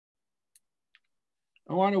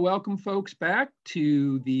I want to welcome folks back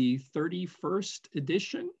to the 31st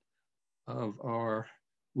edition of our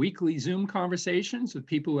weekly Zoom conversations with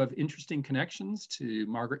people who have interesting connections to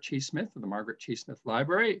Margaret Chase Smith of the Margaret Chase Smith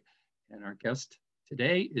Library. And our guest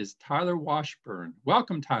today is Tyler Washburn.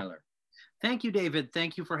 Welcome, Tyler. Thank you, David.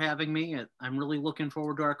 Thank you for having me. I'm really looking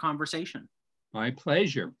forward to our conversation. My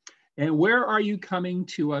pleasure. And where are you coming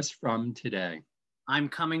to us from today? I'm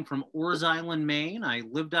coming from Orr's Island, Maine. I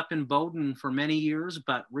lived up in Bowdoin for many years,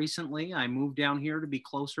 but recently I moved down here to be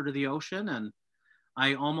closer to the ocean, and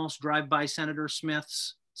I almost drive by Senator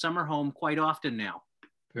Smith's summer home quite often now.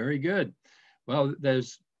 Very good. Well,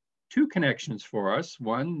 there's two connections for us.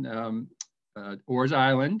 One, Orr's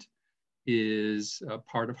Island is a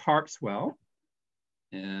part of Harpswell,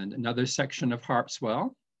 and another section of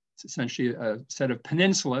Harpswell. It's essentially a set of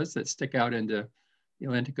peninsulas that stick out into the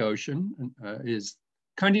Atlantic Ocean, is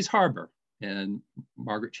Cundy's Harbor. And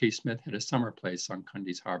Margaret Chase Smith had a summer place on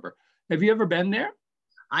Cundy's Harbor. Have you ever been there?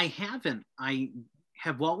 I haven't. I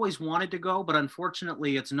have always wanted to go, but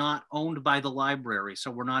unfortunately it's not owned by the library, so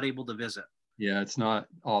we're not able to visit. Yeah, it's not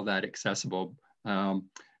all that accessible. I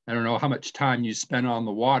don't know how much time you spent on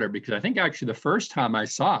the water, because I think actually the first time I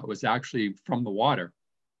saw it was actually from the water.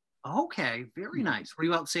 Okay, very nice. Were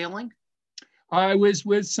you out sailing? I was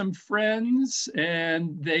with some friends,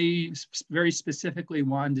 and they very specifically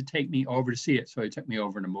wanted to take me over to see it. So they took me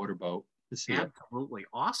over in a motorboat to see it. Absolutely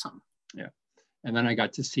awesome. Yeah, and then I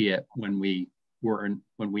got to see it when we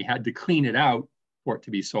had to clean it out for it to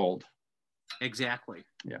be sold. Exactly.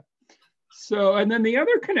 Yeah. So, and then the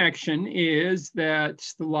other connection is that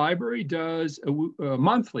the library does a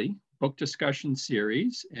monthly book discussion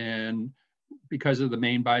series, and because of the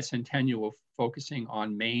Maine Bicentennial, focusing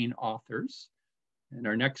on Maine authors. And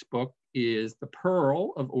our next book is The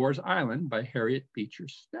Pearl of Orr's Island by Harriet Beecher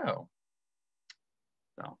Stowe.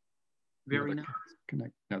 So, very nice.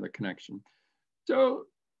 Another connection. So,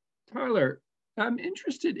 Tyler, I'm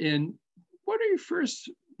interested in, what are your first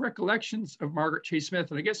recollections of Margaret Chase Smith?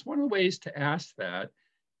 And I guess one of the ways to ask that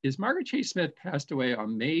is, Margaret Chase Smith passed away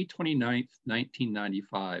on May 29th,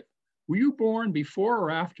 1995. Were you born before or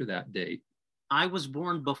after that date? I was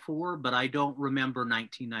born before, but I don't remember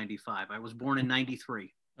 1995. I was born in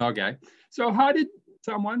 93. Okay. So how did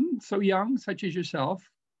someone so young, such as yourself,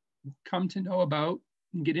 come to know about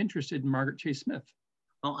and get interested in Margaret Chase Smith?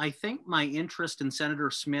 Well, I think my interest in Senator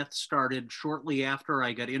Smith started shortly after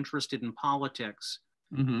I got interested in politics.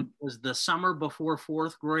 It was the summer before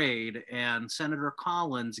fourth grade, and Senator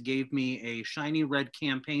Collins gave me a shiny red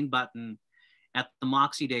campaign button at the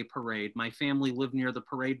Moxie Day parade. My family lived near the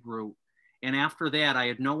parade route. And after that, I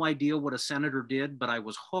had no idea what a senator did, but I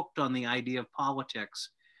was hooked on the idea of politics.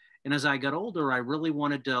 And as I got older, I really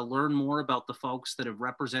wanted to learn more about the folks that have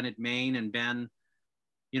represented Maine and been,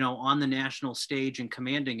 on the national stage and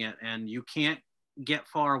commanding it. And you can't get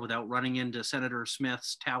far without running into Senator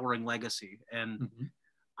Smith's towering legacy. And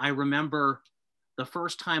I remember the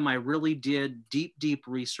first time I really did deep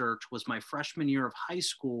research was my freshman year of high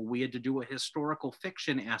school. We had to do a historical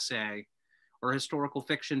fiction essay or historical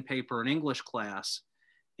fiction paper in English class.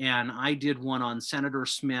 And I did one on Senator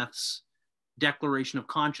Smith's Declaration of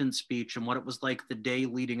Conscience speech and what it was like the day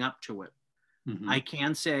leading up to it. I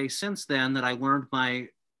can say since then that I learned my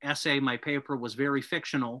paper was very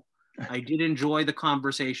fictional. I did enjoy the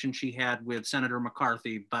conversation she had with Senator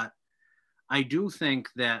McCarthy, but I do think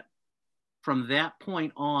that from that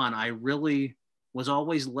point on, I really was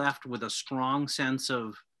always left with a strong sense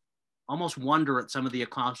of almost wonder at some of the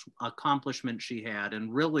accomplishments she had.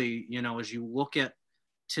 And really, as you look at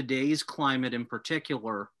today's climate in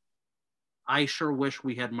particular, I sure wish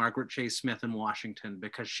we had Margaret Chase Smith in Washington,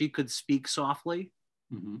 because she could speak softly,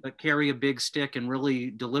 but carry a big stick and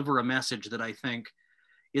really deliver a message that I think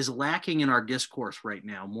is lacking in our discourse right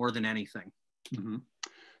now more than anything.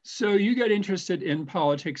 So you got interested in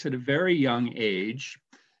politics at a very young age,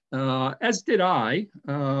 as did I.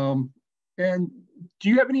 And do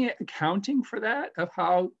you have any accounting for that, of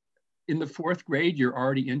how in the fourth grade you're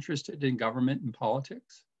already interested in government and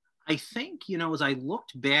politics? I think, as I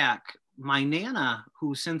looked back, my Nana,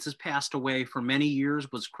 who since has passed away for many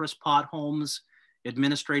years, was Chris Potholm's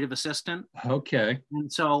administrative assistant. Okay.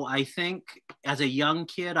 And so I think as a young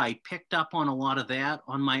kid, I picked up on a lot of that.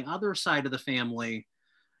 On my other side of the family,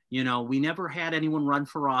 we never had anyone run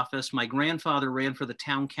for office. My grandfather ran for the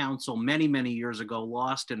town council many years ago,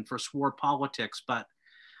 lost and forswore politics, but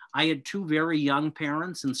I had two very young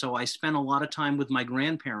parents. And so I spent a lot of time with my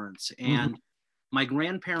grandparents, and my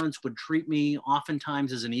grandparents would treat me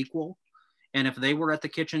oftentimes as an equal. And if they were at the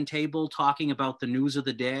kitchen table talking about the news of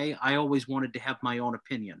the day, I always wanted to have my own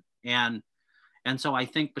opinion. And And so I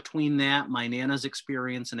think between that, my Nana's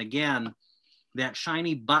experience, and again, that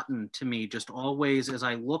shiny button to me just always, as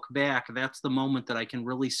I look back, that's the moment that I can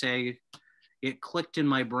really say it clicked in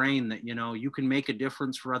my brain that, you know, you can make a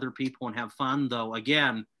difference for other people and have fun. Though,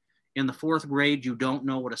 again, in the 4th grade, you don't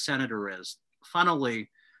know what a senator is. Funnily,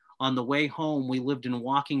 on the way home, we lived in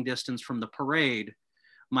walking distance from the parade.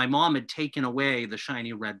 My mom had taken away the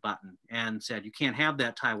shiny red button and said, "You can't have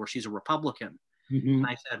that, Tyler. She's a Republican." Mm-hmm. And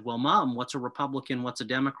I said, "Well, Mom, what's a Republican? What's a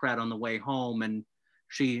Democrat?" on the way home. And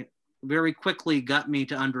she very quickly got me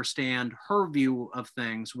to understand her view of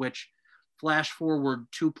things, which flash forward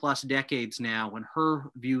 2+ decades now, and her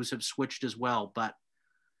views have switched as well. But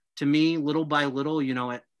to me, little by little, you know,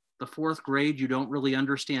 at the 4th grade, you don't really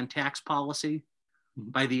understand tax policy.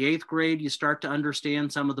 By the 8th grade, you start to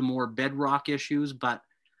understand some of the more bedrock issues. But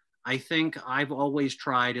I think I've always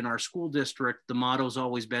tried in our school district, the motto's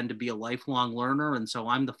always been to be a lifelong learner. And so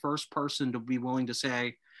I'm the first person to be willing to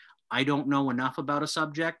say, I don't know enough about a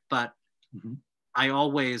subject, but I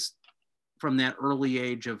always, from that early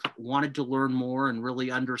age, of wanted to learn more and really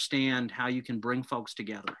understand how you can bring folks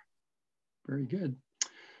together. Very good.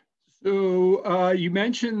 So you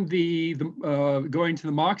mentioned the going to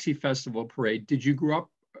the Moxie Festival parade. Did you grow up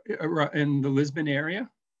in the Lisbon area?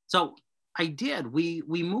 So I did. We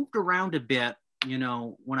moved around a bit, you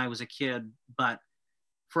know, when I was a kid, but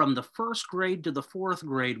from the 1st grade to the 4th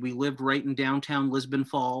grade, we lived right in downtown Lisbon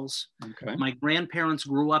Falls. Okay. My grandparents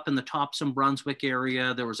grew up in the Topsom, Brunswick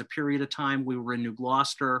area. There was a period of time we were in New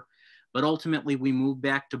Gloucester, but ultimately we moved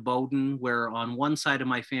back to Bowdoin, where on one side of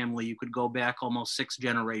my family, you could go back almost 6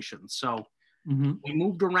 generations. So we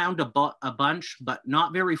moved around a bunch, but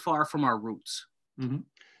not very far from our roots.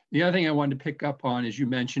 The other thing I wanted to pick up on is you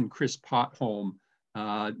mentioned Chris Potholm.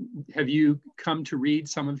 Have you come to read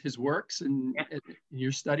some of his works in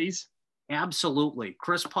your studies? Absolutely.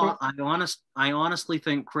 I honestly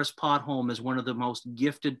think Chris Potholm is one of the most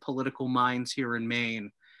gifted political minds here in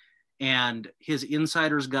Maine. And his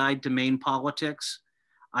Insider's Guide to Maine Politics,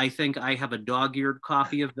 I think I have a dog-eared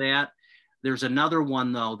copy of that. There's another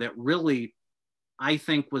one, though, that really, I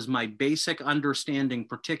think, was my basic understanding,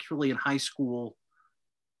 particularly in high school,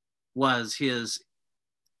 was his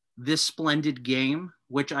This Splendid Game,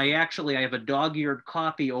 which I have a dog-eared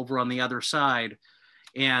copy over on the other side.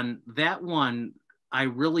 And that one I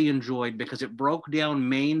really enjoyed because it broke down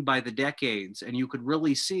Maine by the decades, and you could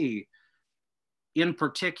really see, in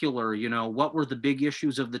particular, you know, what were the big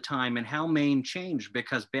issues of the time and how Maine changed.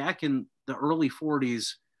 Because back in the early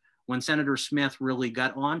 40s, when Senator Smith really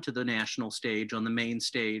got onto the national stage, on the Maine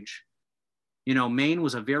stage, you know, Maine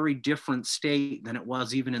was a very different state than it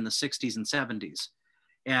was even in the 60s and 70s.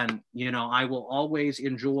 And, you know, I will always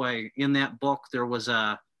enjoy, in that book, there was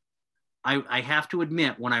I have to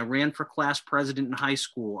admit, when I ran for class president in high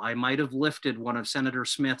school, I might have lifted one of Senator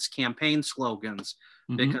Smith's campaign slogans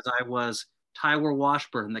because I was Tyler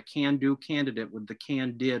Washburn, the can-do candidate with the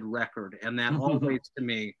can-did record. And that always, to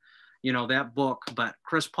me, you know, that book, but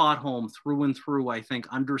Chris Potholm through and through, I think,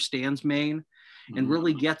 understands Maine and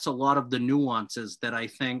really gets a lot of the nuances that I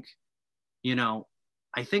think, you know,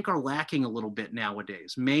 are lacking a little bit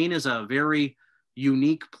nowadays. Maine is a very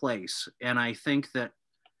unique place. And I think that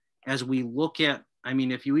as we look at, I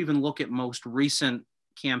mean, if you even look at most recent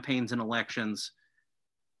campaigns and elections,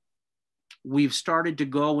 we've started to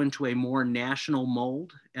go into a more national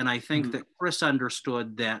mold. And I think that Chris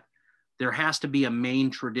understood that there has to be a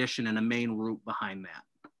Maine tradition and a Maine root behind that.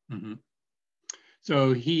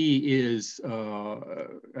 So he is, I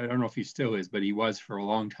don't know if he still is, but he was for a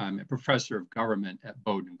long time a professor of government at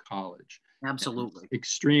Bowdoin College. Absolutely.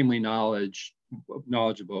 Extremely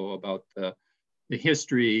knowledgeable about the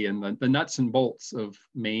history and the nuts and bolts of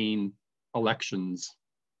Maine elections.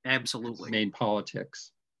 Absolutely. Maine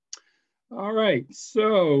politics. All right,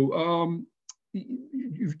 so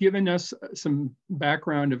you've given us some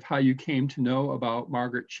background of how you came to know about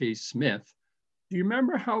Margaret Chase Smith. Do you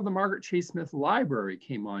remember how the Margaret Chase Smith Library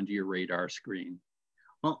came onto your radar screen?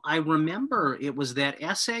 Well, I remember it was that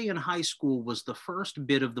essay in high school was the first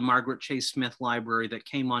bit of the Margaret Chase Smith Library that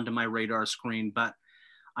came onto my radar screen, but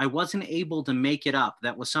I wasn't able to make it up.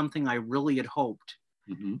 That was something I really had hoped.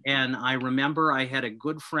 And I remember I had a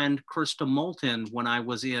good friend, Krista Moulton, when I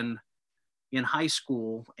was in high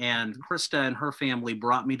school, and Krista and her family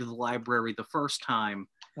brought me to the library the first time.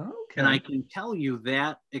 Okay. And I can tell you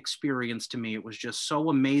that experience, to me, it was just so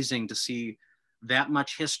amazing to see that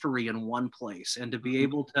much history in one place and to be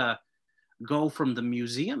able to go from the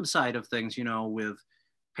museum side of things, you know, with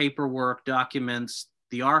paperwork, documents,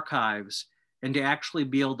 the archives, and to actually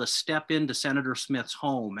be able to step into Senator Smith's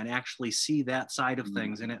home and actually see that side of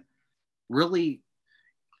things. And it really,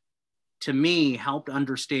 to me, helped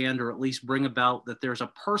understand, or at least bring about, that there's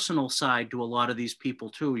a personal side to a lot of these people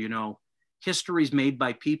too. You know, history's made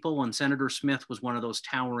by people, and Senator Smith was one of those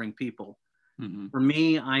towering people. Mm-hmm. For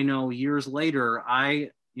me, I know years later, I've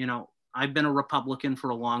been a Republican for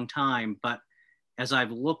a long time, but as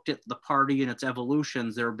I've looked at the party and its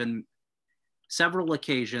evolutions, there have been several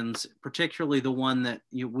occasions, particularly the one that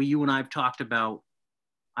you and I have talked about.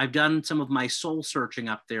 I've done some of my soul searching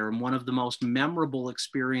up there, and one of the most memorable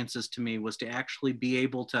experiences to me was to actually be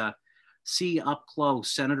able to see up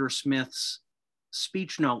close Senator Smith's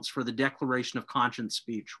speech notes for the Declaration of Conscience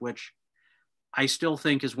speech, which I still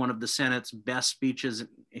think is one of the Senate's best speeches in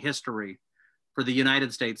history for the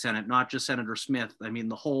United States Senate, not just Senator Smith. I mean,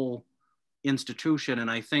 the whole institution. And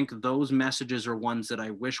I think those messages are ones that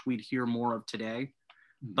I wish we'd hear more of today.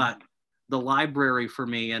 Mm-hmm. But the library for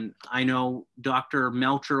me, and I know Dr.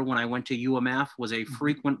 Melcher, when I went to UMF, was a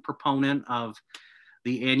frequent proponent of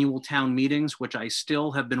the annual town meetings, which I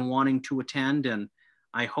still have been wanting to attend. And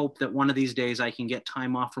I hope that one of these days I can get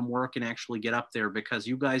time off from work and actually get up there, because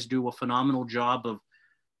you guys do a phenomenal job of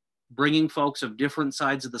bringing folks of different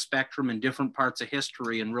sides of the spectrum and different parts of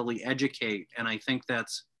history and really educate. And I think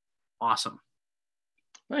that's awesome.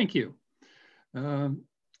 Thank you. A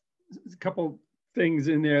couple things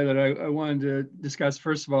in there that I wanted to discuss.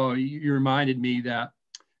 First of all, you reminded me that,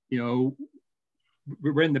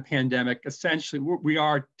 we're in the pandemic. Essentially, we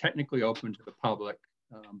are technically open to the public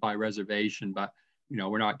by reservation, but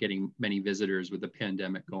we're not getting many visitors with the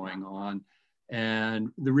pandemic going on. And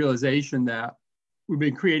the realization that we've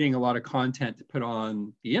been creating a lot of content to put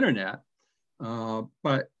on the internet,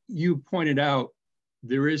 but you pointed out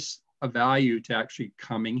there is a value to actually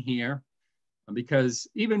coming here, because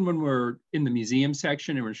even when we're in the museum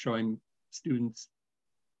section and we're showing students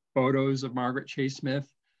photos of Margaret Chase Smith,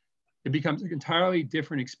 it becomes an entirely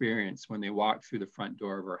different experience when they walk through the front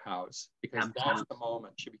door of her house, because that's the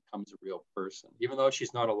moment she becomes a real person. Even though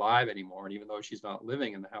she's not alive anymore, and even though she's not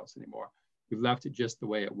living in the house anymore, we've left it just the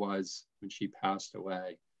way it was when she passed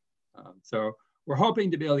away. So we're hoping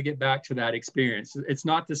to be able to get back to that experience. It's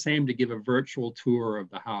not the same to give a virtual tour of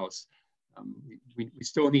the house. We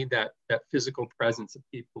still need that physical presence of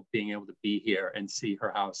people being able to be here and see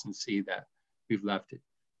her house and see that we've left it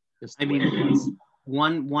just the way it was.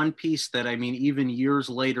 One piece that, even years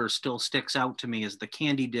later still sticks out to me is the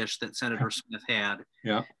candy dish that Senator Smith had.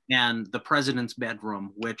 Yeah. And the president's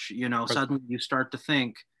bedroom, which, suddenly you start to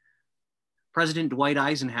think President Dwight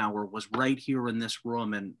Eisenhower was right here in this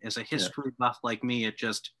room. And as a history buff like me, it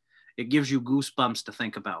gives you goosebumps to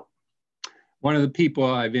think about. One of the people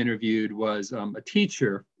I've interviewed was a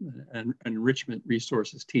teacher, an enrichment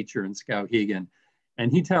resources teacher in Skowhegan. And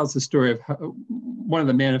he tells the story of one of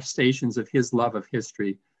the manifestations of his love of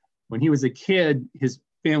history. When he was a kid, his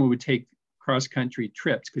family would take cross-country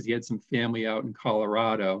trips because he had some family out in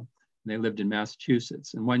Colorado and they lived in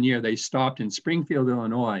Massachusetts. And one year they stopped in Springfield,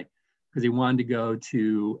 Illinois, because he wanted to go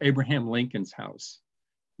to Abraham Lincoln's house.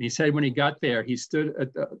 And he said when he got there, he stood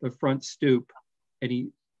at the front stoop and he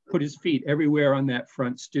put his feet everywhere on that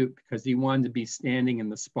front stoop because he wanted to be standing in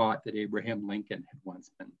the spot that Abraham Lincoln had once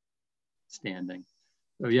been standing.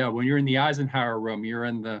 So yeah, when you're in the Eisenhower room, you're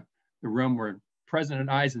in the room where President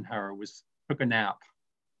Eisenhower took a nap.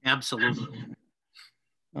 Absolutely.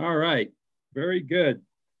 All right, very good.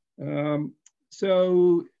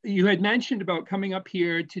 So you had mentioned about coming up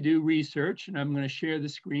here to do research, and I'm going to share the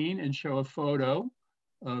screen and show a photo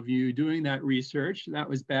of you doing that research. That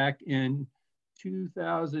was back in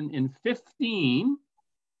 2015.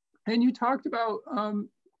 And you talked about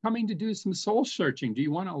coming to do some soul searching. Do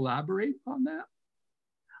you want to elaborate on that?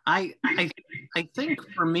 I think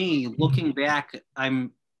for me, looking back,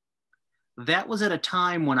 that was at a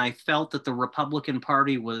time when I felt that the Republican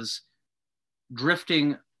Party was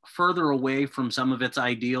drifting further away from some of its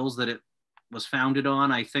ideals that it was founded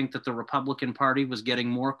on. I think that the Republican Party was getting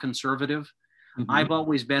more conservative. Mm-hmm. I've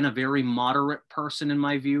always been a very moderate person in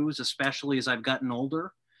my views, especially as I've gotten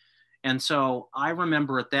older. And so I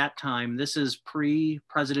remember at that time, this is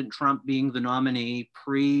pre-President Trump being the nominee,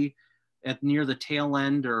 near the tail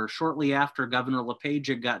end or shortly after Governor LePage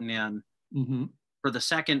had gotten in for the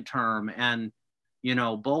second term. And,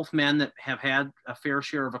 both men that have had a fair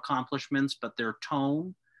share of accomplishments, but their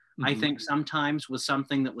tone, I think sometimes was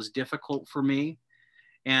something that was difficult for me.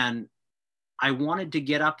 And I wanted to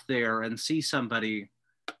get up there and see somebody,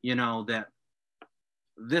 that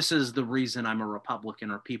this is the reason I'm a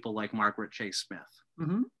Republican, or people like Margaret Chase Smith.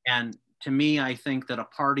 Mm-hmm. And to me, I think that a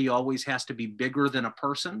party always has to be bigger than a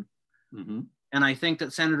person. Mm-hmm. And I think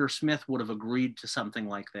that Senator Smith would have agreed to something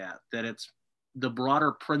like that, that it's the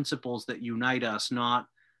broader principles that unite us, not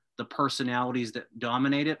the personalities that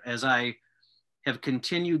dominate it. As I have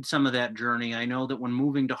continued some of that journey, I know that when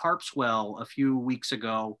moving to Harpswell a few weeks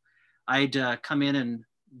ago, I'd come in and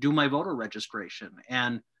do my voter registration.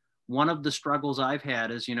 And one of the struggles I've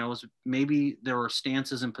had is, is maybe there are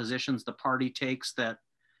stances and positions the party takes that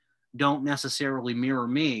don't necessarily mirror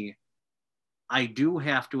me. I do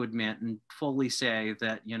have to admit and fully say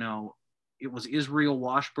that, it was Israel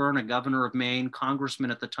Washburn, a governor of Maine, congressman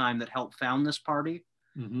at the time, that helped found this party.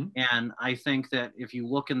 Mm-hmm. And I think that if you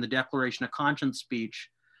look in the Declaration of Conscience speech,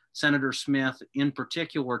 Senator Smith in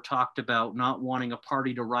particular talked about not wanting a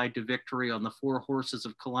party to ride to victory on the four horses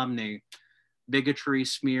of calumny: bigotry,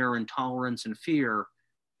 smear, intolerance, and fear.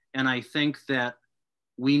 And I think that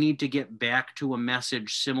we need to get back to a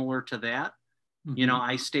message similar to that. Mm-hmm.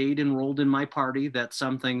 I stayed enrolled in my party. That's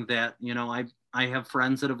something that, I have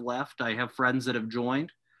friends that have left. I have friends that have joined.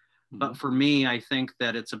 Mm-hmm. But for me, I think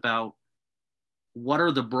that it's about what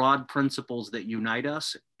are the broad principles that unite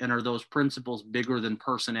us, and are those principles bigger than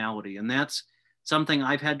personality? And that's something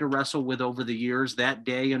I've had to wrestle with over the years. That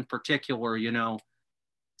day in particular,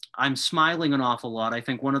 I'm smiling an awful lot. I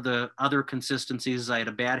think one of the other consistencies is I had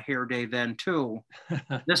a bad hair day then too.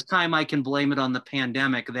 This time I can blame it on the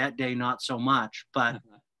pandemic. That day, not so much. But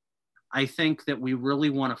I think that we really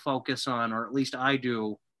want to focus on, or at least I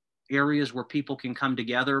do, areas where people can come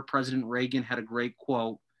together. President Reagan had a great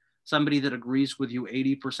quote: somebody that agrees with you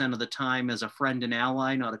 80% of the time is a friend and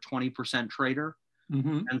ally, not a 20% traitor.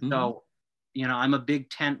 Mm-hmm, and so, I'm a big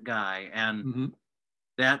tent guy. And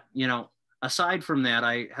that, aside from that,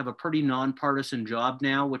 I have a pretty nonpartisan job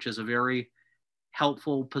now, which is a very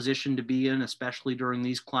helpful position to be in, especially during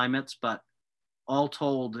these climates. But all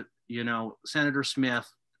told, Senator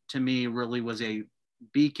Smith to me really was a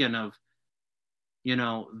beacon of,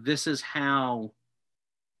 this is how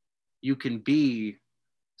you can be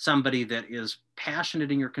somebody that is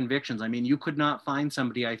passionate in your convictions. I mean, you could not find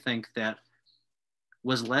somebody, I think, that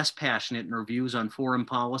was less passionate in her views on foreign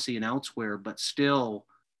policy and elsewhere, but still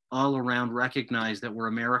all around recognize that we're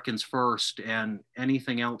Americans first, and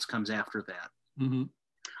anything else comes after that. Mm-hmm.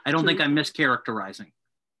 I don't think I'm mischaracterizing.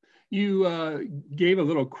 You gave a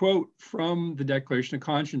little quote from the Declaration of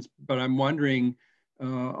Conscience, but I'm wondering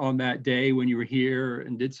on that day when you were here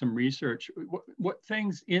and did some research, what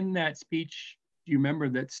things in that speech do you remember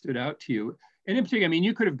that stood out to you? And in particular, I mean,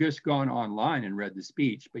 you could have just gone online and read the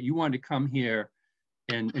speech, but you wanted to come here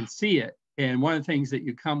and see it. And one of the things that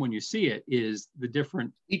you come when you see it is the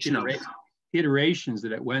different iterations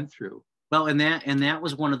that it went through. Well, and that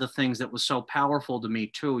was one of the things that was so powerful to me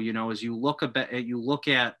too. As you look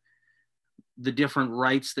at the different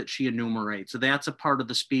rights that she enumerates, so that's a part of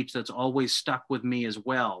the speech that's always stuck with me as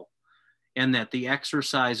well. And that the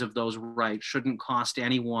exercise of those rights shouldn't cost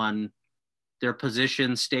anyone their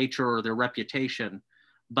position, stature, or their reputation,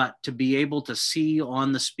 but to be able to see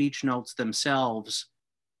on the speech notes themselves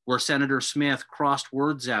where Senator Smith crossed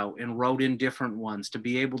words out and wrote in different ones, to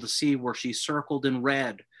be able to see where she circled in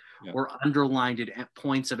red or underlined it at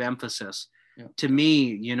points of emphasis. Yeah. To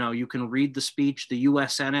me, you can read the speech. The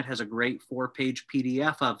U.S. Senate has a great 4-page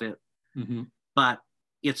PDF of it, but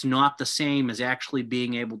it's not the same as actually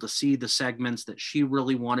being able to see the segments that she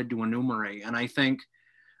really wanted to enumerate. And I think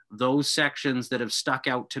those sections that have stuck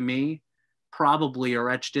out to me probably are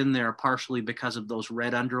etched in there partially because of those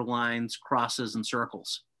red underlines, crosses, and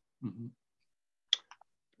circles. Mm-hmm.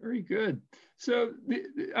 Very good. So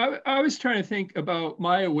I was trying to think about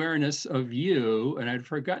my awareness of you, and I'd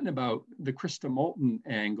forgotten about the Krista Moulton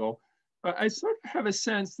angle. But I sort of have a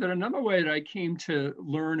sense that another way that I came to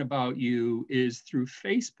learn about you is through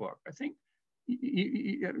Facebook. I think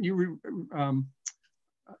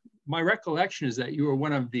my recollection is that you were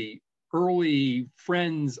one of the early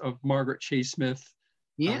friends of Margaret Chase Smith.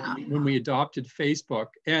 Yeah. When we adopted Facebook.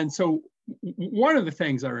 And so one of the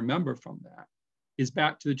things I remember from that is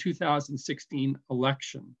back to the 2016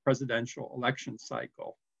 presidential election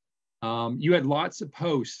cycle. You had lots of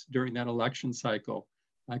posts during that election cycle.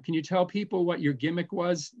 Can you tell people what your gimmick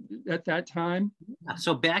was at that time?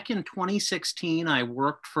 So back in 2016, I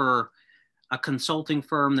worked for a consulting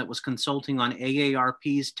firm that was consulting on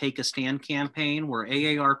AARP's Take a Stand campaign, where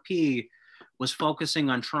AARP was focusing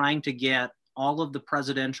on trying to get all of the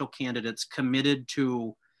presidential candidates committed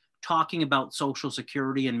to talking about Social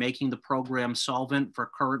Security and making the program solvent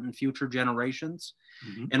for current and future generations.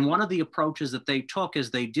 Mm-hmm. And one of the approaches that they took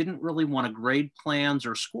is they didn't really want to grade plans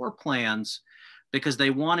or score plans, because they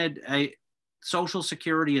wanted Social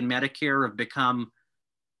Security and Medicare have become,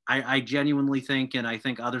 I genuinely think, and I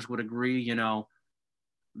think others would agree,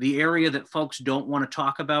 the area that folks don't want to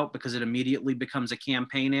talk about because it immediately becomes a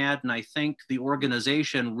campaign ad. And I think the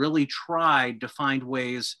organization really tried to find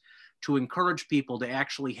ways to encourage people to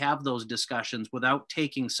actually have those discussions without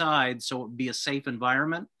taking sides, so it would be a safe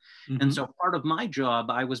environment. And so part of my job,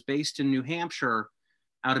 I was based in New Hampshire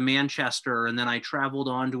out of Manchester, and then I traveled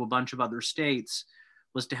on to a bunch of other states,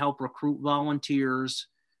 was to help recruit volunteers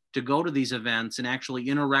to go to these events and actually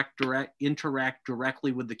interact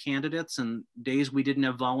directly with the candidates. And days we didn't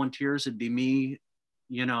have volunteers, it'd be me,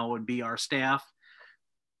 you know, it'd be our staff.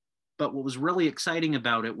 But what was really exciting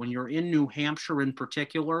about it, when you're in New Hampshire in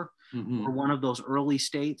particular, or one of those early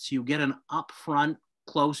states, you get an upfront,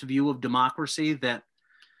 close view of democracy that,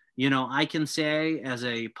 you know, I can say as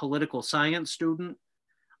a political science student,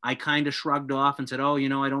 I kind of shrugged off and said, oh, you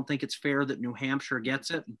know, I don't think it's fair that New Hampshire gets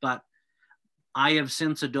it. But I have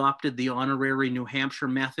since adopted the honorary New Hampshire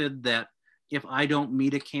method that if I don't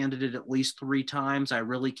meet a candidate at least 3 times, I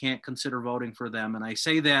really can't consider voting for them. And I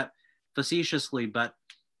say that facetiously, but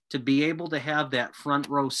to be able to have that front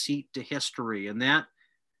row seat to history, and that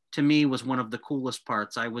to me was one of the coolest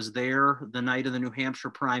parts. I was there the night of the New Hampshire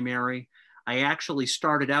primary. I actually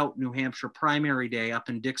started out New Hampshire primary day up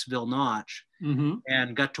in Dixville Notch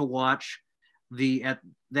and got to watch at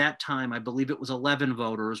that time, I believe it was 11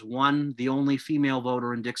 voters. One, the only female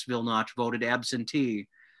voter in Dixville Notch, voted absentee.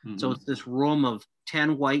 So it's this room of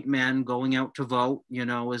 10 white men going out to vote, you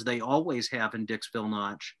know, as they always have in Dixville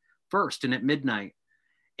Notch, first and at midnight.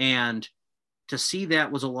 And to see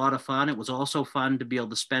that was a lot of fun. It was also fun to be able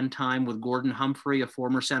to spend time with Gordon Humphrey, a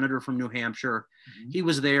former senator from New Hampshire. He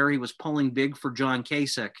was there. He was pulling big for John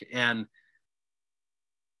Kasich. And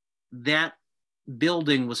that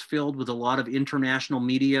building was filled with a lot of international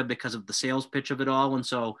media because of the sales pitch of it all. And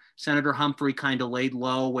so Senator Humphrey kind of laid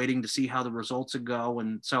low, waiting to see how the results would go.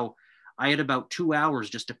 And so I had about 2 hours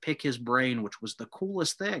just to pick his brain, which was the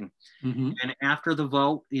coolest thing. And after the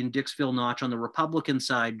vote in Dixville Notch on the Republican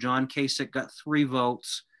side, John Kasich got 3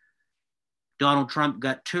 votes. Donald Trump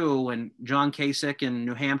got 2, and John Kasich in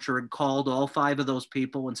New Hampshire had called all 5 of those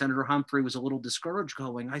people. And Senator Humphrey was a little discouraged,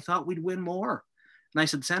 going, I thought we'd win more. And I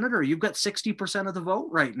said, Senator, you've got 60% of the vote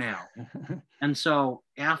right now. And so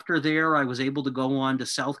after there, I was able to go on to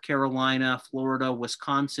South Carolina, Florida,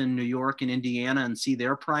 Wisconsin, New York, and Indiana and see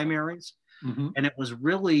their primaries. And it was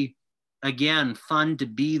really, again, fun to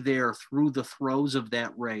be there through the throes of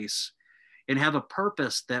that race and have a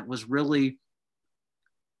purpose that was really,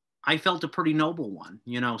 I felt, a pretty noble one.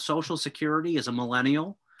 You know, Social Security as a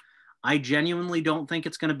millennial, I genuinely don't think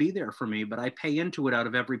it's going to be there for me, but I pay into it out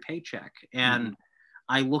of every paycheck. And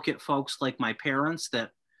I look at folks like my parents that,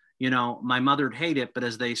 you know, my mother'd hate it, but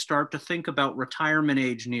as they start to think about retirement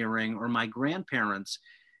age nearing, or my grandparents,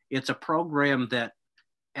 it's a program that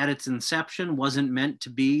at its inception wasn't meant to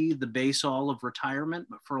be the base all of retirement,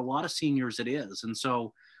 but for a lot of seniors it is. And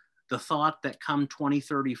so the thought that come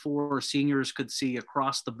 2034, seniors could see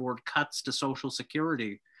across the board cuts to Social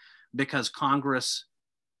Security because Congress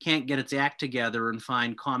can't get its act together and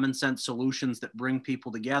find common sense solutions that bring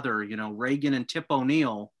people together. You know, Reagan and Tip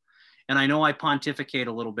O'Neill, and I know I pontificate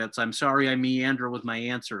a little bit, so I'm sorry I meander with my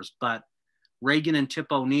answers, but Reagan and Tip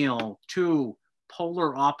O'Neill, 2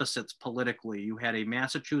 polar opposites politically. You had a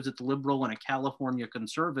Massachusetts liberal and a California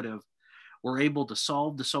conservative, were able to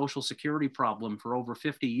solve the Social Security problem for over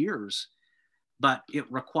 50 years, but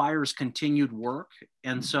it requires continued work.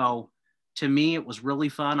 And so to me, it was really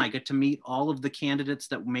fun. I get to meet all of the candidates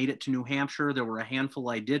that made it to New Hampshire. There were a handful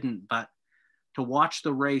I didn't, but to watch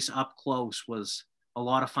the race up close was a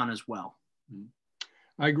lot of fun as well.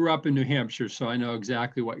 I grew up in New Hampshire, so I know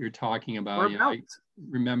exactly what you're talking about. You know, I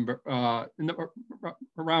remember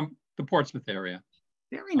around the Portsmouth area.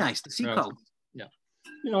 Very nice, the seacoast. Yeah.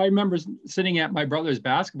 You know, I remember sitting at my brother's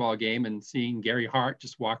basketball game and seeing Gary Hart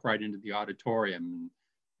just walk right into the auditorium, and,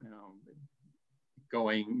 you know,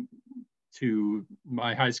 going to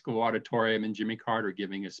my high school auditorium and Jimmy Carter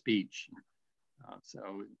giving a speech.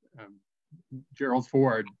 Gerald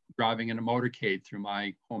Ford driving in a motorcade through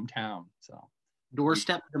my hometown. So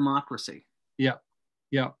doorstep democracy. Yeah,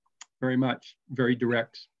 very much. Very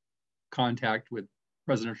direct contact with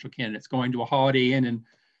presidential candidates. Going to a Holiday Inn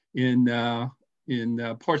in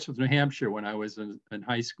Portsmouth, New Hampshire, when I was in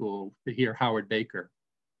high school, to hear Howard Baker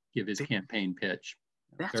give his campaign pitch.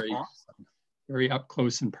 That's awesome. Very up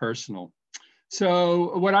close and personal.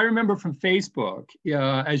 So what I remember from Facebook,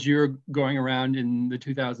 as you're going around in the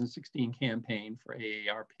 2016 campaign for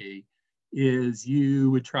AARP, is you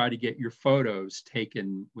would try to get your photos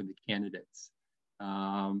taken with the candidates.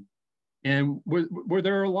 And were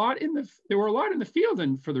there a lot in the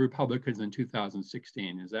field for the Republicans in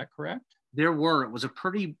 2016? Is that correct? There were. It was a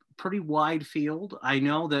pretty wide field. I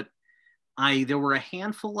know that there were a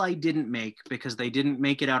handful I didn't make because they didn't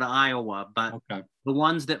make it out of Iowa, but okay. The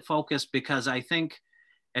ones that focused, because I think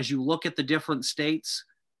as you look at the different states,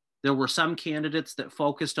 there were some candidates that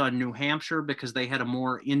focused on New Hampshire because they had a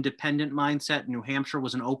more independent mindset. New Hampshire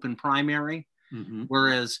was an open primary,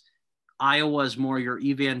 whereas Iowa is more your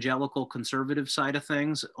evangelical conservative side of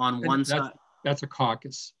things on one side. That's a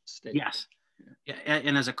caucus state. Yes. Yeah.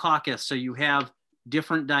 And as a caucus, so you have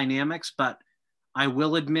different dynamics, but I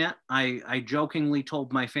will admit, I jokingly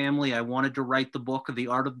told my family I wanted to write the book of The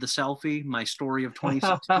Art of the Selfie, my story of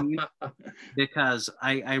 2016, because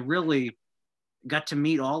I really got to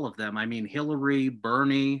meet all of them. I mean, Hillary,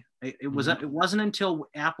 Bernie. It wasn't until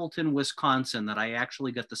Appleton, Wisconsin that I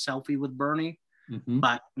actually got the selfie with Bernie.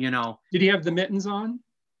 But, you know. Did he have the mittens on?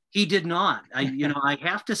 He did not. I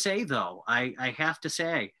have to say, though, I have to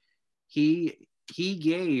say, he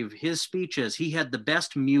gave his speeches. He had the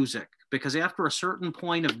best music, because after a certain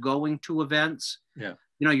point of going to events, you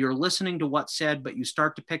know, you're listening to what's said, but you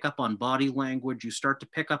start to pick up on body language. You start to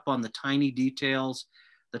pick up on the tiny details,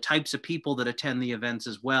 the types of people that attend the events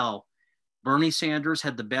as well. Bernie Sanders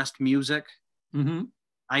had the best music.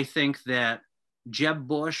 I think that Jeb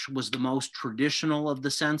Bush was the most traditional of the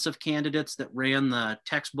sense of candidates that ran the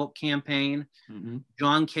textbook campaign.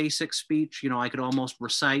 John Kasich's speech, you know, I could almost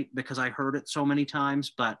recite because I heard it so many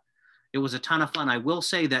times, but it was a ton of fun. I will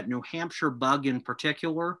say that New Hampshire bug in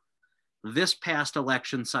particular, this past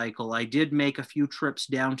election cycle, I did make a few trips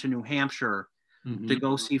down to New Hampshire to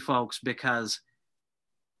go see folks, because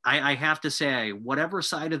I have to say, whatever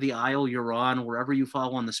side of the aisle you're on, wherever you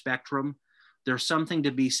fall on the spectrum, there's something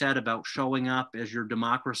to be said about showing up as your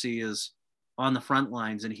democracy is on the front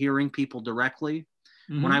lines and hearing people directly.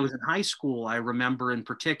 When I was in high school, I remember in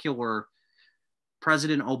particular,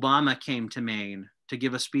 President Obama came to Maine to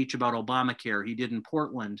give a speech about Obamacare. He did in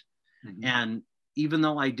Portland. And even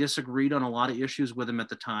though I disagreed on a lot of issues with him at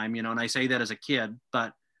the time, you know, and I say that as a kid,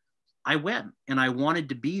 but I went and I wanted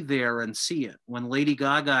to be there and see it. When Lady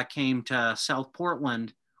Gaga came to South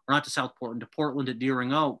Portland, or not to South Portland, to Portland at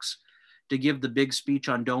Deering Oaks, to give the big speech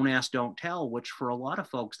on Don't Ask, Don't Tell, which for a lot of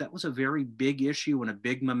folks, that was a very big issue and a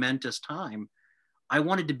big momentous time. I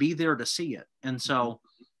wanted to be there to see it. And so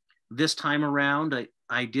this time around,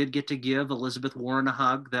 I did get to give Elizabeth Warren a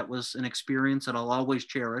hug. That was an experience that I'll always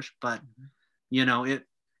cherish. But, you know, it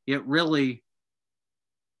really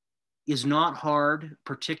is not hard,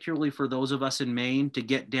 particularly for those of us in Maine, to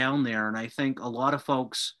get down there. And I think a lot of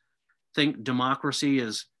folks think democracy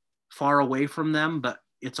is far away from them, but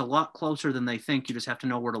it's a lot closer than they think. You just have to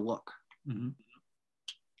know where to look.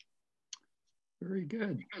 Very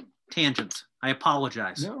good. Tangents. I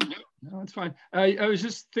apologize. No, it's fine. I was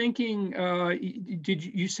just thinking,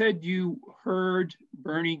 you said you heard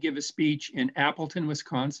Bernie give a speech in Appleton,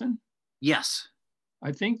 Wisconsin? Yes.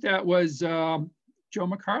 I think that was Joe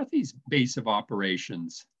McCarthy's base of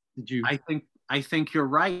operations. Did you? I think you're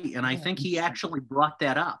right. And I think he actually brought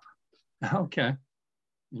that up. Okay.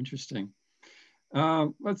 Interesting.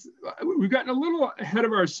 We've gotten a little ahead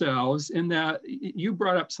of ourselves in that you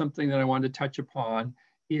brought up something that I wanted to touch upon.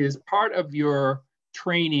 Is part of your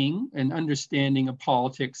training and understanding of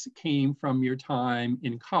politics came from your time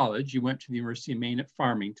in college. You went to the University of Maine at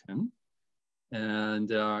Farmington and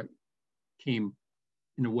came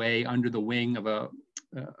in a way under the wing of a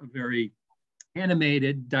very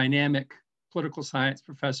animated, dynamic political science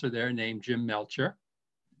professor there named Jim Melcher.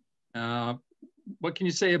 What can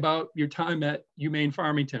you say about your time at UMaine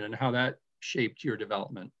Farmington and how that shaped your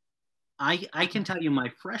development? I can tell you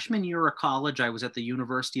my freshman year of college, I was at the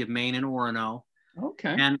University of Maine in Orono.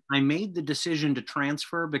 Okay. And I made the decision to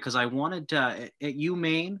transfer because I wanted to, at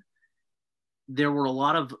UMaine, there were a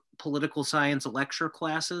lot of political science lecture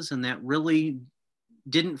classes, and that really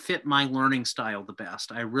didn't fit my learning style the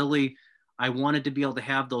best. I wanted to be able to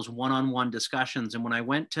have those one-on-one discussions. And when I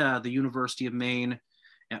went to the University of Maine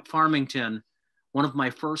at Farmington, one of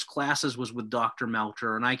my first classes was with Dr.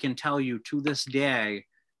 Melcher. And I can tell you to this day,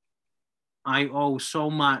 I owe so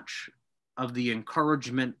much of the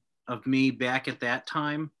encouragement of me back at that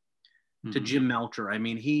time to Jim Melcher. I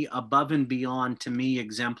mean, he above and beyond to me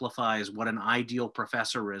exemplifies what an ideal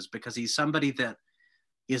professor is, because he's somebody that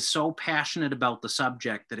is so passionate about the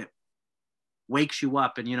subject that it wakes you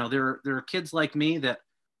up. And, you know, there are kids like me that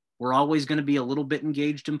were always going to be a little bit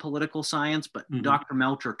engaged in political science, but Dr.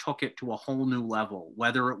 Melcher took it to a whole new level,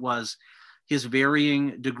 whether it was his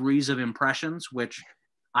varying degrees of impressions, which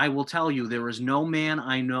I will tell you, there is no man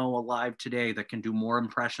I know alive today that can do more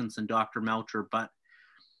impressions than Dr. Melcher, but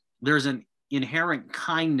there's an inherent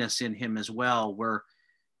kindness in him as well, where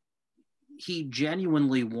he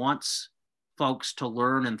genuinely wants folks to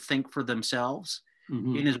learn and think for themselves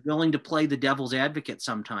and is willing to play the devil's advocate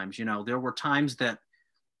sometimes. You know, there were times that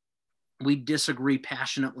we disagree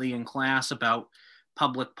passionately in class about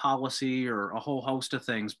public policy or a whole host of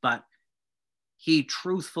things, but he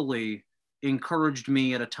truthfully encouraged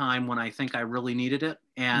me at a time when I think I really needed it.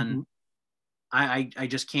 And I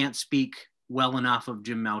just can't speak well enough of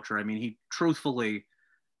Jim Melcher. I mean, he truthfully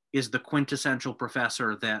is the quintessential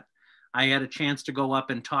professor that I had a chance to go up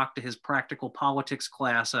and talk to his practical politics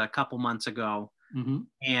class a couple months ago.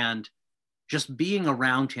 And just being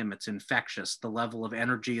around him, it's infectious, the level of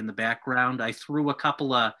energy in the background. I threw a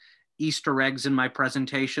couple of Easter eggs in my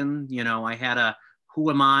presentation. You know, I had a "Who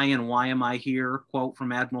am I and why am I here?" quote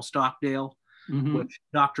from Admiral Stockdale, which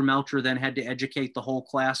Dr. Melcher then had to educate the whole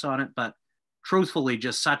class on it. But truthfully,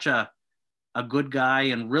 just such a good guy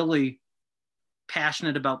and really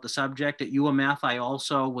passionate about the subject. At UMF, I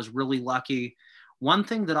also was really lucky. One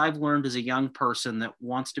thing that I've learned as a young person that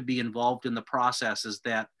wants to be involved in the process is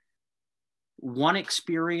that one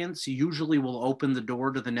experience usually will open the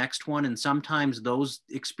door to the next one. And sometimes those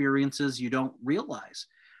experiences you don't realize.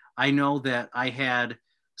 I know that I had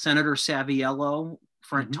Senator Saviello,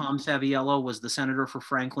 Tom Saviello was the senator for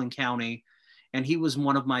Franklin County, and he was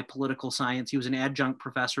one of my political science. He was an adjunct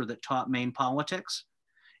professor that taught Maine politics.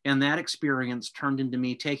 And that experience turned into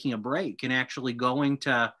me taking a break and actually going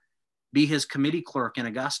to be his committee clerk in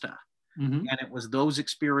Augusta. And it was those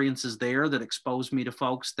experiences there that exposed me to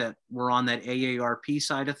folks that were on that AARP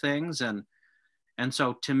side of things. And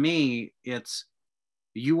so to me, it's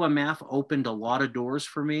UMF opened a lot of doors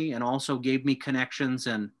for me and also gave me connections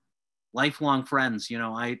and lifelong friends. You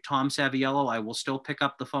know, Tom Saviello, I will still pick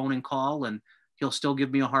up the phone and call, and he'll still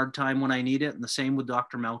give me a hard time when I need it. And the same with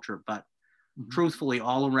Dr. Melcher, but truthfully,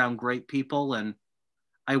 all around great people. And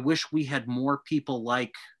I wish we had more people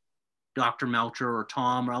like Dr. Melcher or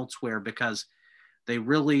Tom or elsewhere, because they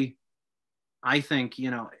really, I think,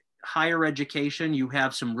 you know, higher education, you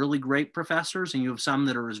have some really great professors and you have some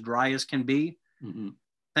that are as dry as can be.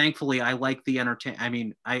 Thankfully, I like the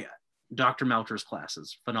Dr. Melcher's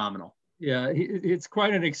classes, phenomenal. Yeah, it's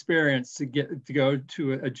quite an experience to go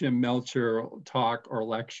to a Jim Melcher talk or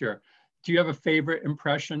lecture. Do you have a favorite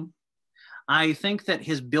impression? I think that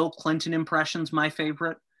his Bill Clinton impression's my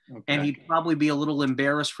favorite. Okay. And he'd probably be a little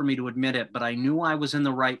embarrassed for me to admit it, but I knew I was in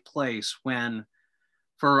the right place when,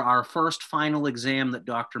 for our first final exam that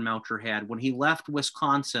Dr. Melcher had, when he left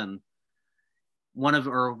Wisconsin, when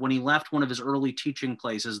he left one of his early teaching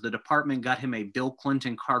places, the department got him a Bill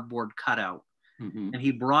Clinton cardboard cutout. And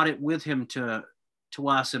he brought it with him to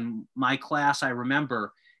us. In my class, I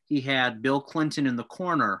remember he had Bill Clinton in the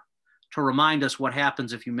corner to remind us what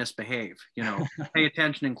happens if you misbehave, you know, pay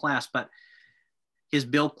attention in class. But his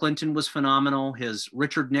Bill Clinton was phenomenal. His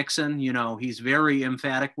Richard Nixon, you know, he's very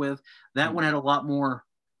emphatic with. That one had a lot more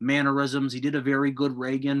mannerisms. He did a very good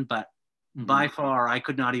Reagan, but by far, I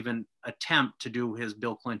could not even attempt to do his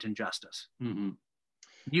Bill Clinton justice. Do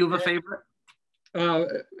you have a favorite?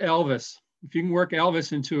 Elvis. If you can work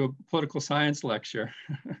Elvis into a political science lecture.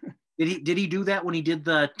 Did he do that when he did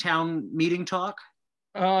the town meeting talk?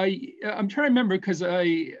 I'm trying to remember, because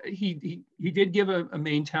he did give a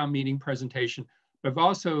Maine town meeting presentation. But I've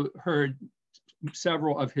also heard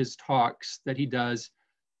several of his talks that he does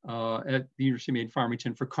at the University of Maine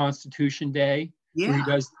Farmington for Constitution Day, where he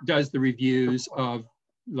does the reviews of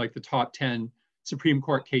like the top 10 Supreme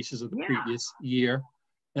Court cases of the previous year.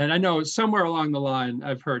 And I know somewhere along the line,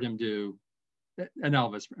 I've heard him do an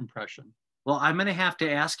Elvis impression. Well, I'm going to have to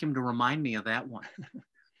ask him to remind me of that one.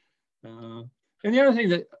 And the other thing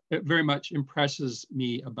that very much impresses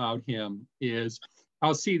me about him is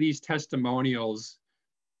I'll see these testimonials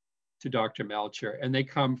to Dr. Melcher, and they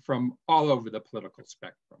come from all over the political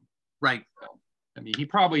spectrum. Right. So, I mean, he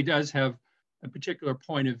probably does have a particular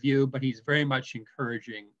point of view, but he's very much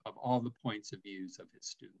encouraging of all the points of views of his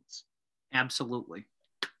students. Absolutely.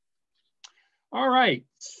 All right.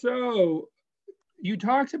 So you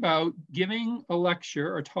talked about giving a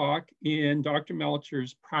lecture or talk in Dr.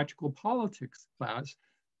 Melcher's practical politics class.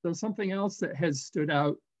 So something else that has stood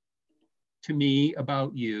out to me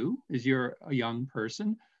about you is you're a young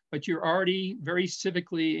person, but you're already very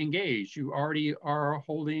civically engaged. You already are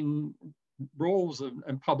holding roles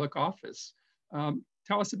in public office.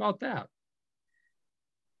 Tell us about that.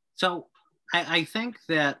 So I think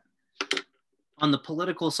that on the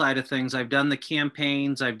political side of things, I've done the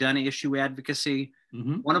campaigns, I've done issue advocacy.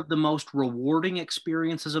 One of the most rewarding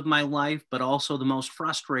experiences of my life, but also the most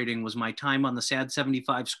frustrating, was my time on the SAD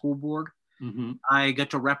 75 school board. I got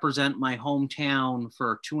to represent my hometown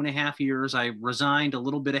for 2.5 years. I resigned a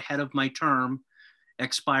little bit ahead of my term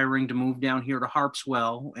expiring to move down here to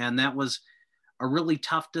Harpswell. And that was a really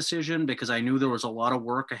tough decision because I knew there was a lot of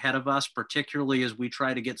work ahead of us, particularly as we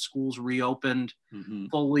try to get schools reopened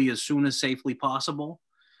fully as soon as safely possible.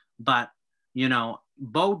 But, you know,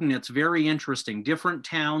 Bowdoin, it's very interesting. Different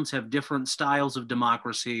towns have different styles of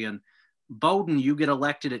democracy, and Bowdoin, you get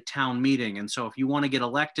elected at town meeting. And so if you want to get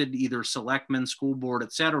elected, either selectman, school board,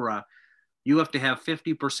 et cetera, you have to have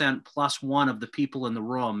 50% plus one of the people in the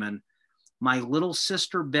room. And my little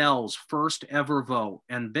sister Belle's first ever vote,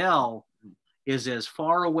 and Belle is as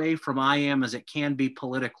far away from I am as it can be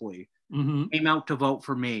politically, came out to vote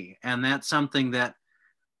for me. And that's something that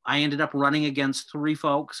I ended up running against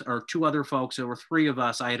two other folks. There were three of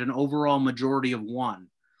us. I had an overall majority of one.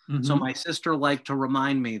 So my sister liked to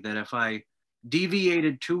remind me that if I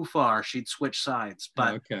deviated too far, she'd switch sides.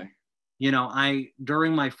 But,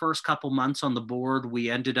 during my first couple months on the board, we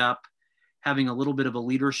ended up having a little bit of a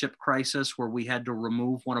leadership crisis where we had to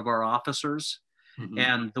remove one of our officers.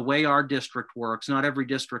 And the way our district works, not every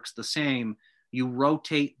district's the same. You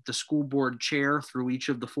rotate the school board chair through each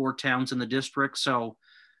of the 4 towns in the district. So,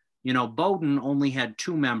 Bowdoin only had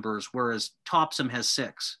 2 members, whereas Topsom has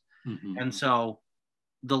 6. And so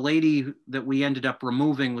the lady that we ended up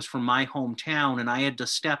removing was from my hometown, and I had to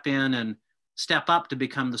step in and step up to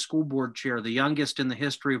become the school board chair, the youngest in the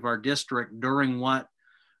history of our district during what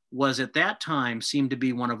was at that time seemed to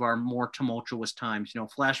be one of our more tumultuous times.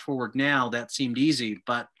 Flash forward now, that seemed easy,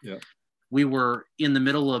 but we were in the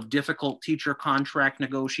middle of difficult teacher contract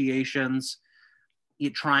negotiations,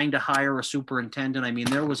 trying to hire a superintendent. I mean,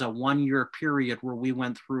 there was a 1-year period where we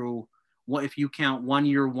went through, if you count 1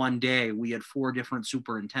 year, 1 day, we had 4 different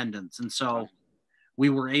superintendents. And so we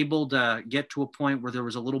were able to get to a point where there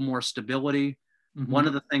was a little more stability. One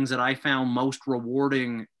of the things that I found most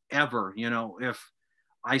rewarding ever, if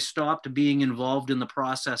I stopped being involved in the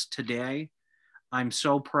process today, I'm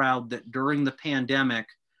so proud that during the pandemic,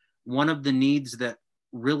 one of the needs that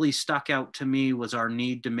really stuck out to me was our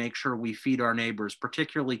need to make sure we feed our neighbors,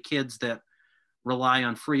 particularly kids that rely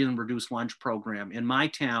on free and reduced lunch program. In my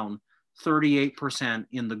town, 38%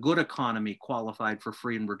 in the good economy qualified for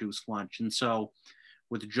free and reduced lunch. And so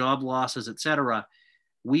with job losses, et cetera,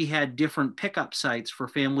 we had different pickup sites for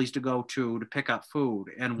families to go to pick up food.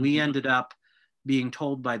 And we ended up being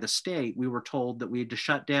told by the state, we were told that we had to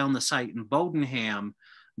shut down the site in Bowdenham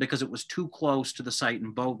because it was too close to the site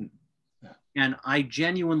in Bowdoin. And I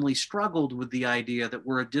genuinely struggled with the idea that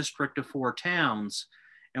we're a district of 4 towns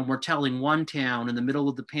and we're telling one town in the middle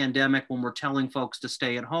of the pandemic, when we're telling folks to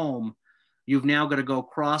stay at home, you've now got to go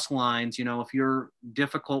cross lines. If you're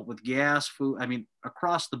difficult with gas, food, I mean,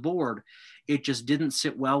 across the board, it just didn't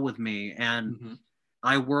sit well with me. And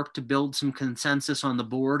I worked to build some consensus on the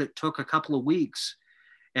board. It took a couple of weeks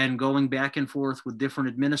and going back and forth with different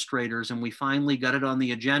administrators. And we finally got it on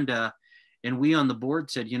the agenda. And we on the board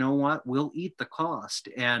said, you know what, we'll eat the cost.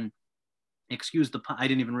 And excuse the pun, I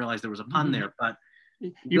didn't even realize there was a pun there, but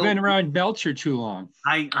you've been around Belcher too long.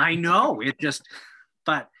 I know it just,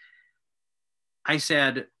 but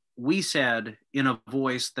we said in a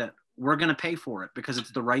voice that we're going to pay for it because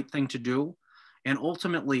it's the right thing to do. And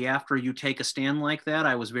ultimately, after you take a stand like that,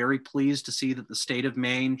 I was very pleased to see that the state of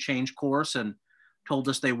Maine changed course and told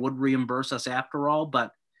us they would reimburse us after all.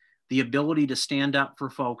 But the ability to stand up for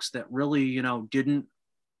folks that really, didn't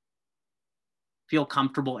feel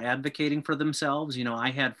comfortable advocating for themselves. I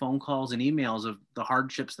had phone calls and emails of the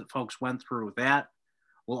hardships that folks went through. That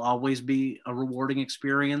will always be a rewarding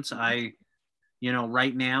experience.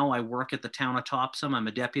 Right now I work at the town of Topsom. I'm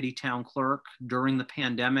a deputy town clerk. During the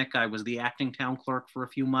pandemic, I was the acting town clerk for a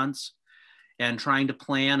few months, and trying to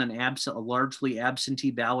plan a largely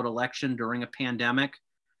absentee ballot election during a pandemic,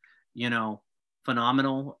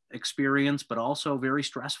 phenomenal experience, but also very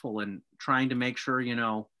stressful, and trying to make sure,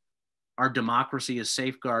 our democracy is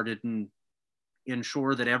safeguarded and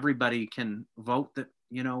ensure that everybody can vote that,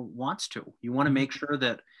 wants to. You want to make sure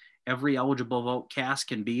that every eligible vote cast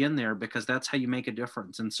can be in there, because that's how you make a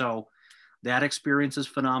difference. And so that experience is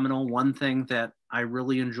phenomenal. One thing that I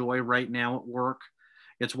really enjoy right now at work,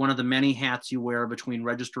 it's one of the many hats you wear between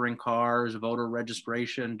registering cars, voter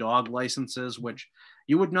registration, dog licenses, which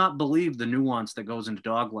you would not believe the nuance that goes into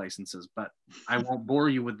dog licenses, but I won't bore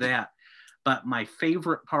you with that. But my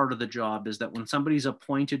favorite part of the job is that when somebody's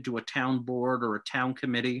appointed to a town board or a town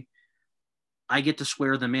committee, I get to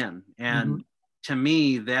swear them in. And to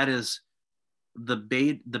me, that is the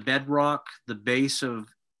bedrock, the base of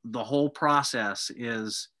the whole process,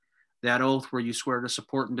 is that oath where you swear to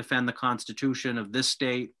support and defend the Constitution of this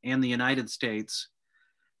state and the United States.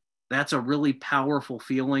 That's a really powerful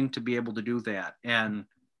feeling to be able to do that. And,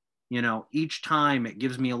 each time it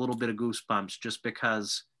gives me a little bit of goosebumps, just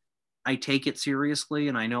because I take it seriously,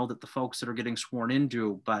 and I know that the folks that are getting sworn in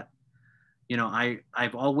do, but,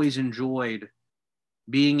 I've always enjoyed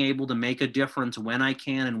being able to make a difference when I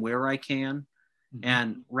can and where I can.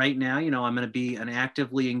 And right now, I'm going to be an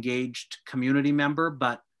actively engaged community member,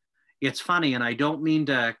 but it's funny, and I don't mean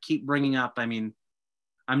to keep bringing up, I'm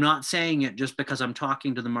not saying it just because I'm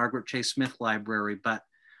talking to the Margaret Chase Smith Library, but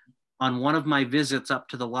on one of my visits up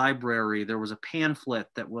to the library, there was a pamphlet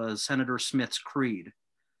that was Senator Smith's creed.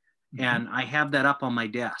 And I have that up on my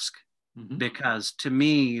desk because to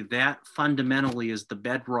me, that fundamentally is the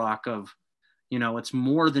bedrock of, it's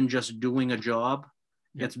more than just doing a job.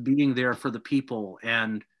 Yep. It's being there for the people.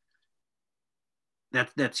 And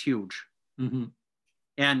that's huge.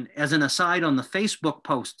 And as an aside on the Facebook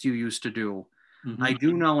posts you used to do, I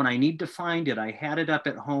do know, and I need to find it. I had it up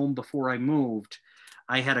at home before I moved.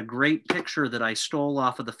 I had a great picture that I stole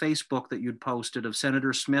off of the Facebook that you'd posted of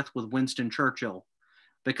Senator Smith with Winston Churchill,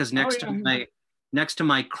 because next to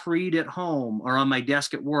my creed at home or on my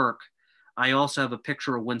desk at work, I also have a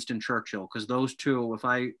picture of Winston Churchill, because those two,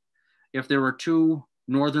 if there were two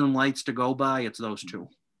Northern Lights to go by, it's those two.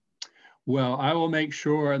 Well, I will make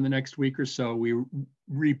sure in the next week or so we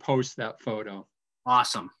repost that photo.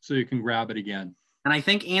 Awesome. So you can grab it again. And I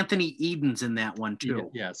think Anthony Eden's in that one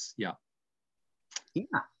too. Yes. Yeah.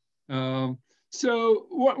 Yeah. So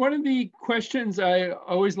one of the questions I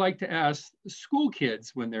always like to ask school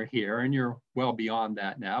kids when they're here, and you're well beyond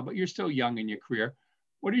that now, but you're still young in your career.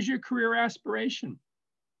 What is your career aspiration?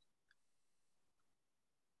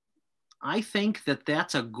 I think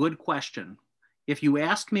that's a good question. If you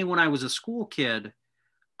asked me when I was a school kid,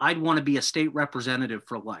 I'd want to be a state representative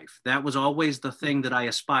for life. That was always the thing that I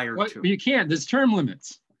aspired to. But you can't, there's term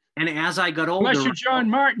limits. And as I got older— Unless you're John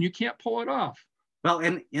Martin, you can't pull it off. Well,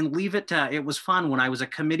 and leave it to, it was fun when I was a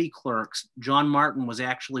committee clerk. John Martin was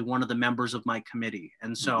actually one of the members of my committee.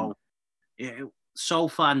 And so it so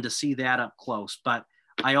fun to see that up close. But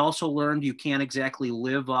I also learned you can't exactly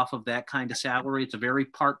live off of that kind of salary. It's a very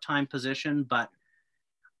part-time position, but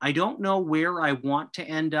I don't know where I want to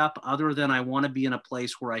end up other than I want to be in a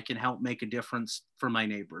place where I can help make a difference for my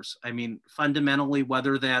neighbors. Fundamentally,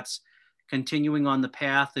 whether that's continuing on the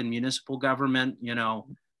path in municipal government,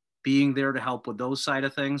 being there to help with those side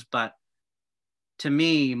of things. But to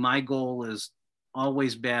me, my goal has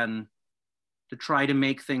always been to try to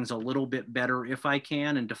make things a little bit better if I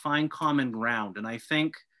can, and to find common ground. And I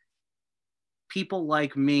think people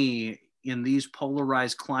like me in these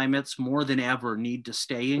polarized climates more than ever need to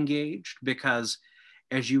stay engaged, because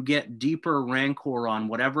as you get deeper rancor on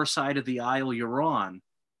whatever side of the aisle you're on,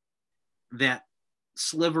 that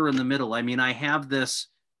sliver in the middle. I have this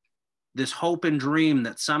hope and dream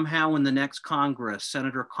that somehow in the next Congress,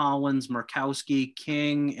 Senator Collins, Murkowski,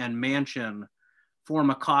 King, and Manchin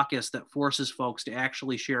form a caucus that forces folks to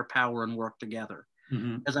actually share power and work together.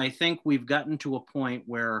 Because I think we've gotten to a point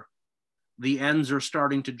where the ends are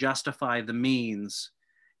starting to justify the means,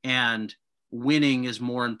 and winning is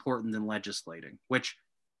more important than legislating, which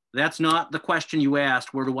that's not the question you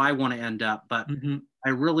asked, where do I want to end up? But I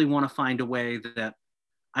really want to find a way that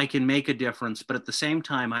I can make a difference. But at the same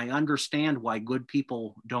time, I understand why good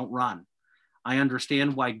people don't run. I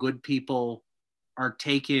understand why good people are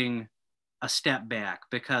taking a step back,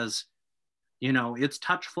 because, it's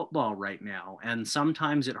touch football right now. And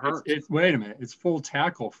sometimes it hurts. Wait a minute. It's full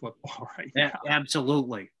tackle football right now.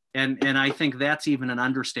 Absolutely. And I think that's even an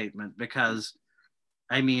understatement, because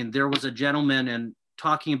there was a gentleman, and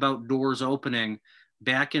talking about doors opening,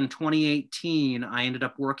 back in 2018, I ended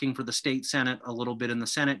up working for the state Senate a little bit in the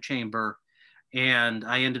Senate chamber. And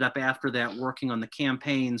I ended up after that working on the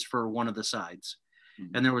campaigns for one of the sides.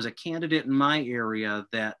 And there was a candidate in my area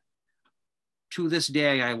that to this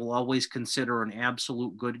day, I will always consider an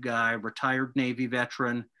absolute good guy, retired Navy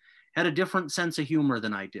veteran, had a different sense of humor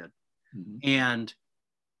than I did. And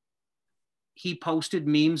he posted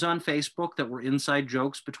memes on Facebook that were inside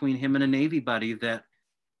jokes between him and a Navy buddy that,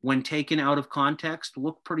 when taken out of context,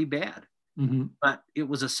 looked pretty bad. But it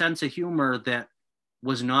was a sense of humor that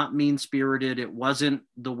was not mean-spirited. It wasn't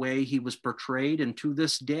the way he was portrayed. And to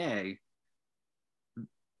this day,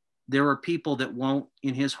 there are people that won't,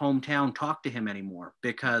 in his hometown, talk to him anymore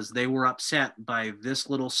because they were upset by this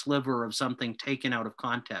little sliver of something taken out of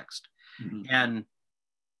context. And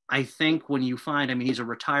I think when you find, he's a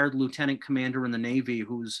retired lieutenant commander in the Navy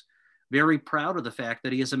who's very proud of the fact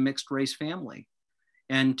that he has a mixed race family.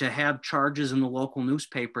 And to have charges in the local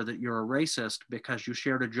newspaper that you're a racist because you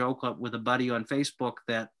shared a joke up with a buddy on Facebook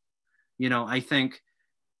that, I think,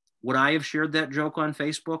 would I have shared that joke on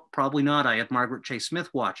Facebook? Probably not. I had Margaret Chase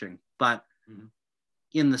Smith watching. But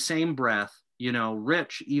in the same breath,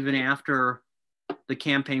 Rich, even after the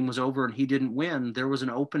campaign was over and he didn't win, there was an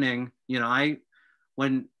opening.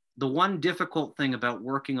 When the one difficult thing about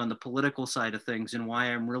working on the political side of things and why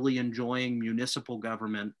I'm really enjoying municipal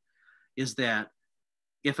government is that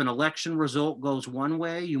if an election result goes one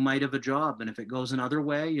way, you might have a job. And if it goes another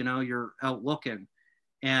way, you know, you're out looking.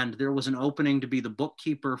 And there was an opening to be the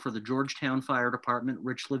bookkeeper for the Georgetown Fire Department.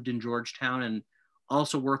 Rich lived in Georgetown and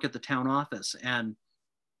also work at the town office. And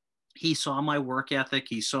he saw my work ethic.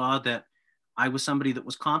 He saw that I was somebody that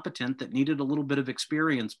was competent, that needed a little bit of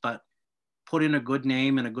experience, but put in a good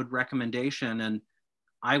name and a good recommendation. And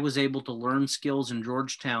I was able to learn skills in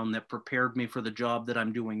Georgetown that prepared me for the job that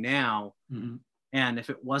I'm doing now. Mm-hmm. And if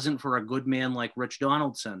it wasn't for a good man like Rich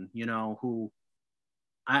Donaldson, you know, who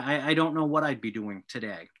I don't know what I'd be doing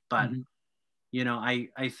today, but, mm-hmm. you know,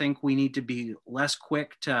 I think we need to be less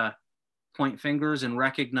quick to point fingers and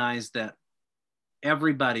recognize that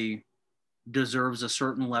everybody deserves a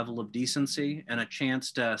certain level of decency and a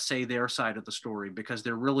chance to say their side of the story, because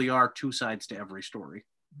there really are two sides to every story.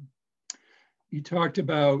 You talked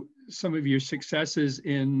about some of your successes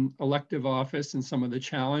in elective office and some of the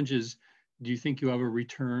challenges. Do you think you'll ever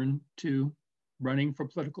return to running for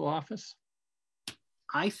political office?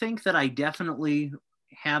 I think that I definitely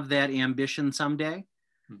have that ambition someday.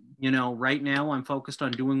 You know, right now I'm focused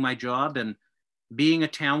on doing my job and being a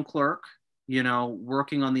town clerk, you know,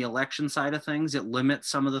 working on the election side of things. It limits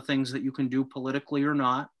some of the things that you can do politically or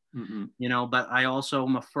not, mm-hmm. you know, but I also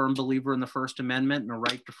am a firm believer in the First Amendment and a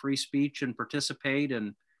right to free speech and participate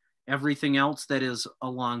and everything else that is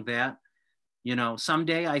along that. You know,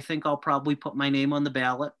 someday I think I'll probably put my name on the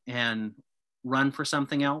ballot and run for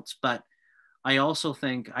something else. But I also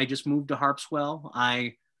think I just moved to Harpswell.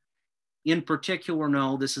 I, in particular,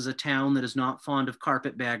 know this is a town that is not fond of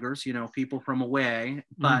carpetbaggers, you know, people from away.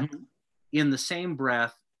 But mm-hmm. in the same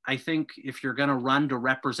breath, I think if you're going to run to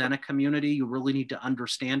represent a community, you really need to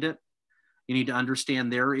understand it. You need to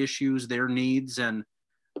understand their issues, their needs. And,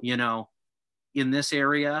 you know, in this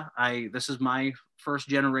area, this is my first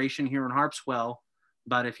generation here in Harpswell.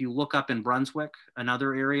 But if you look up in Brunswick,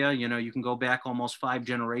 another area, you know, you can go back almost 5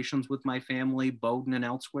 generations with my family, Bowdoin and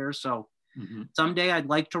elsewhere. So mm-hmm. someday I'd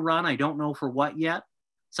like to run. I don't know for what yet.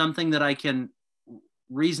 Something that I can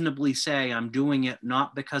reasonably say I'm doing it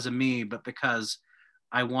not because of me, but because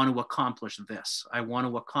I want to accomplish this. I want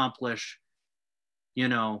to accomplish, you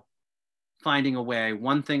know, finding a way.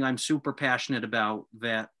 One thing I'm super passionate about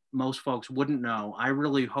that most folks wouldn't know, I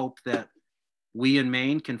really hope that we in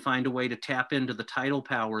Maine can find a way to tap into the tidal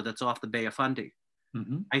power that's off the Bay of Fundy.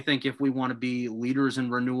 Mm-hmm. I think if we want to be leaders in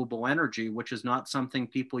renewable energy, which is not something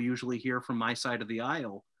people usually hear from my side of the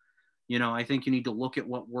aisle, you know, I think you need to look at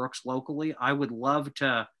what works locally. I would love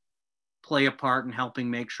to play a part in helping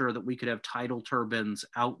make sure that we could have tidal turbines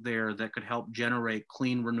out there that could help generate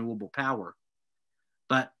clean, renewable power.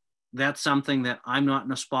 But that's something that I'm not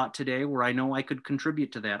in a spot today where I know I could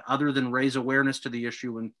contribute to that, other than raise awareness to the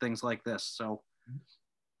issue and things like this. So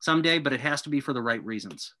someday, but it has to be for the right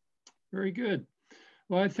reasons. Very good.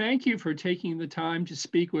 Well, I thank you for taking the time to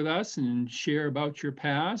speak with us and share about your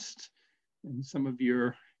past and some of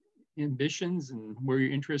your ambitions and where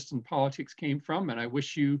your interest in politics came from. And I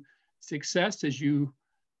wish you success as you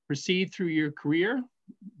proceed through your career,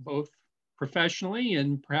 both professionally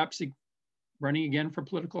and perhaps running again for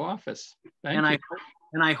political office. Thank you.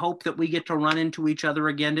 And I hope that we get to run into each other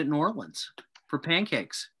again at New Orleans for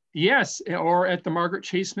pancakes. Yes, or at the Margaret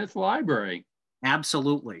Chase Smith Library.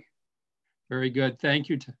 Absolutely. Very good. Thank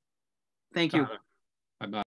you. Thank you. Bye-bye.